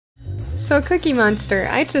So Cookie Monster,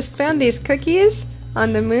 I just found these cookies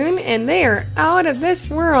on the moon and they are out of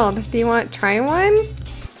this world. Do you want to try one?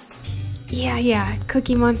 Yeah,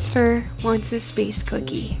 Cookie Monster wants a space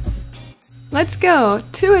cookie. Let's go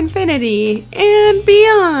to infinity and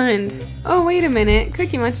beyond! Oh, wait a minute.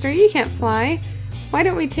 Cookie Monster, you can't fly. Why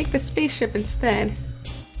don't we take the spaceship instead?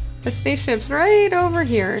 The spaceship's right over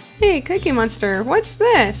here. Hey, Cookie Monster, what's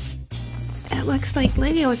this? It looks like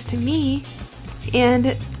Legos to me.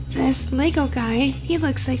 And this Lego guy, he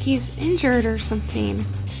looks like he's injured or something.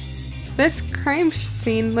 This crime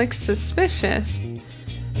scene looks suspicious.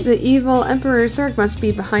 The evil Emperor Zurg must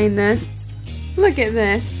be behind this. Look at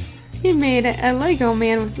this. He made a Lego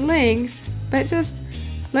man with legs, but just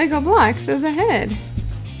Lego blocks as a head.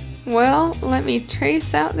 Well, let me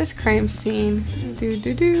trace out this crime scene.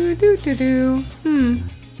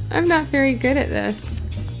 I'm not very good at this.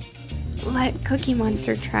 Let Cookie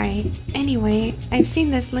Monster try. Anyway, I've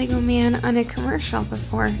seen this Lego man on a commercial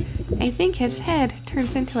before. I think his head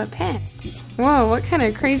turns into a pet. Whoa, what kind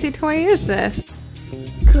of crazy toy is this?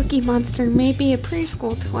 Cookie Monster may be a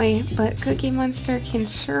preschool toy, but Cookie Monster can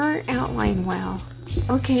sure outline well.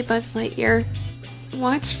 Okay, Buzz Lightyear,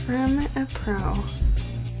 watch from a pro.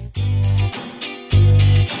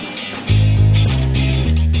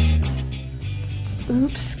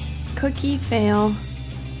 Oops, cookie fail.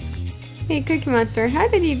 Hey, Cookie Monster, how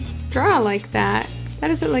did you draw like that? That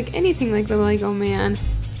doesn't look anything like the Lego man.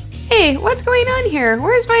 Hey, what's going on here?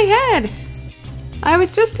 Where's my head? I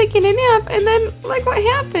was just taking a nap and then look what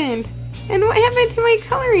happened. And what happened to my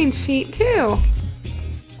coloring sheet too?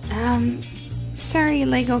 Sorry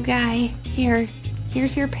Lego guy.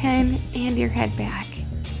 Here's your pen and your head back.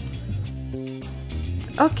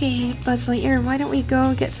 Okay, Buzz Lightyear, why don't we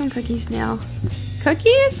go get some cookies now?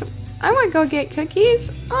 Cookies? I want to go get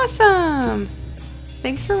cookies? Awesome!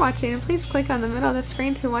 Thanks for watching and please click on the middle of the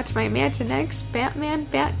screen to watch my Imaginext Batman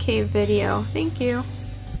Batcave video. Thank you.